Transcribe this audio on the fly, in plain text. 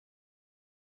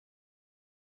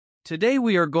Today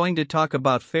we are going to talk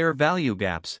about fair value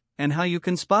gaps and how you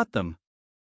can spot them.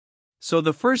 So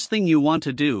the first thing you want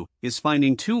to do is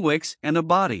finding two wicks and a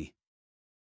body.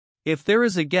 If there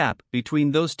is a gap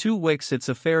between those two wicks, it's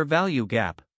a fair value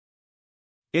gap.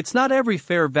 It's not every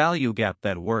fair value gap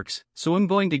that works, so I'm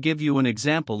going to give you an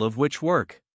example of which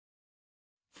work.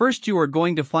 First, you are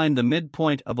going to find the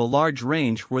midpoint of a large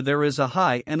range where there is a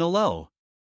high and a low.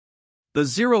 The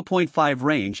 0.5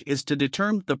 range is to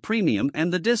determine the premium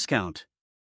and the discount.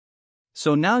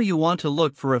 So now you want to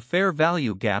look for a fair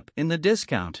value gap in the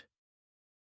discount.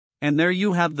 And there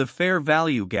you have the fair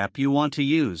value gap you want to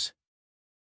use.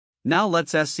 Now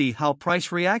let's see how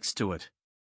price reacts to it.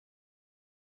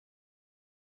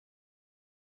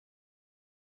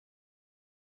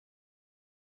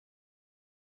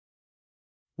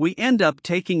 We end up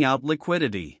taking out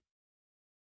liquidity.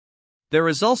 There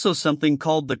is also something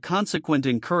called the consequent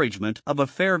encouragement of a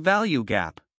fair value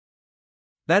gap.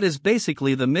 That is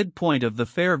basically the midpoint of the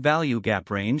fair value gap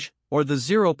range, or the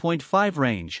 0.5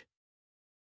 range.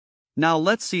 Now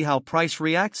let's see how price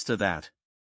reacts to that.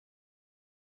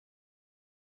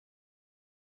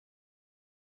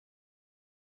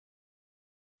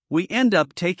 We end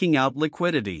up taking out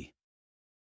liquidity.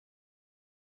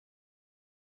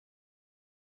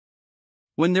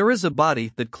 When there is a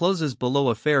body that closes below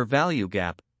a fair value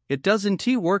gap, it doesn't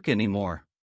work anymore.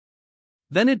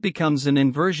 Then it becomes an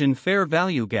inversion fair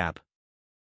value gap.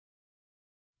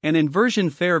 An inversion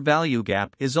fair value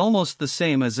gap is almost the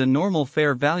same as a normal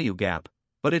fair value gap,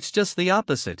 but it's just the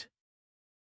opposite.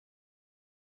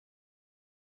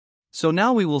 So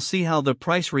now we will see how the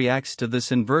price reacts to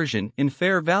this inversion in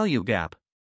fair value gap.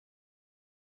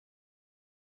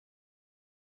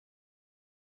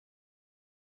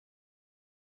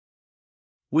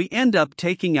 We end up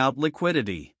taking out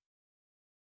liquidity.